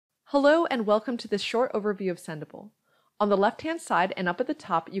Hello and welcome to this short overview of Sendible. On the left-hand side and up at the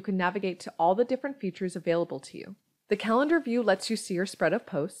top, you can navigate to all the different features available to you. The calendar view lets you see your spread of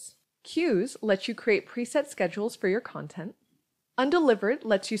posts. Queues lets you create preset schedules for your content. Undelivered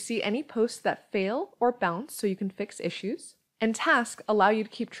lets you see any posts that fail or bounce so you can fix issues. And tasks allow you to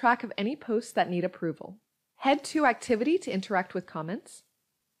keep track of any posts that need approval. Head to Activity to interact with comments.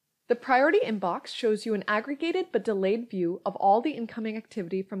 The priority inbox shows you an aggregated but delayed view of all the incoming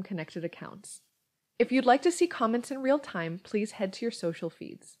activity from connected accounts. If you'd like to see comments in real time, please head to your social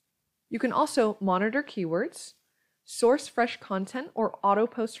feeds. You can also monitor keywords, source fresh content or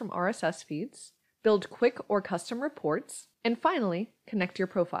auto-post from RSS feeds, build quick or custom reports, and finally, connect your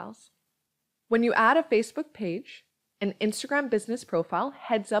profiles. When you add a Facebook page, an Instagram business profile,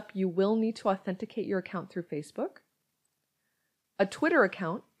 heads up you will need to authenticate your account through Facebook, a Twitter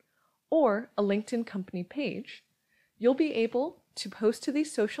account, or a LinkedIn company page, you'll be able to post to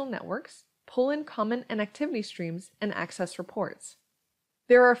these social networks, pull in comment and activity streams, and access reports.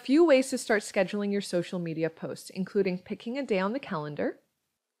 There are a few ways to start scheduling your social media posts, including picking a day on the calendar,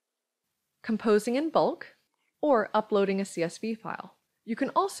 composing in bulk, or uploading a CSV file. You can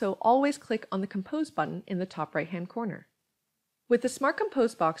also always click on the Compose button in the top right-hand corner. With the Smart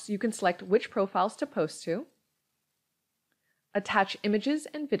Compose box, you can select which profiles to post to, attach images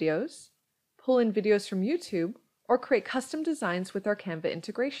and videos, pull in videos from YouTube, or create custom designs with our Canva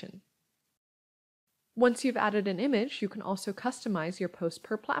integration. Once you've added an image, you can also customize your post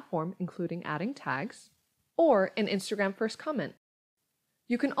per platform, including adding tags, or an Instagram first comment.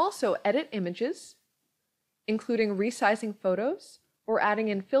 You can also edit images, including resizing photos, or adding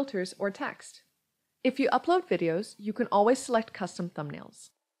in filters or text. If you upload videos, you can always select custom thumbnails.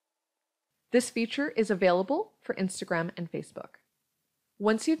 This feature is available for Instagram and Facebook.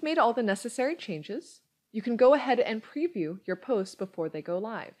 Once you've made all the necessary changes, you can go ahead and preview your posts before they go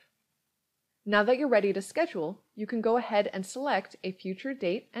live. Now that you're ready to schedule, you can go ahead and select a future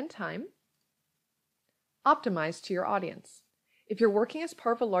date and time, optimize to your audience. If you're working as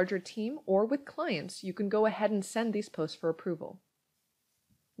part of a larger team or with clients, you can go ahead and send these posts for approval.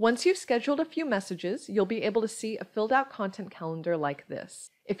 Once you've scheduled a few messages, you'll be able to see a filled out content calendar like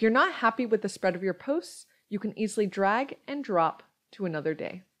this. If you're not happy with the spread of your posts, you can easily drag and drop to another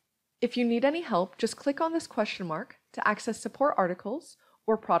day. If you need any help, just click on this question mark to access support articles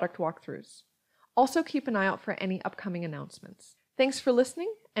or product walkthroughs. Also keep an eye out for any upcoming announcements. Thanks for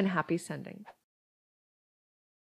listening and happy sending.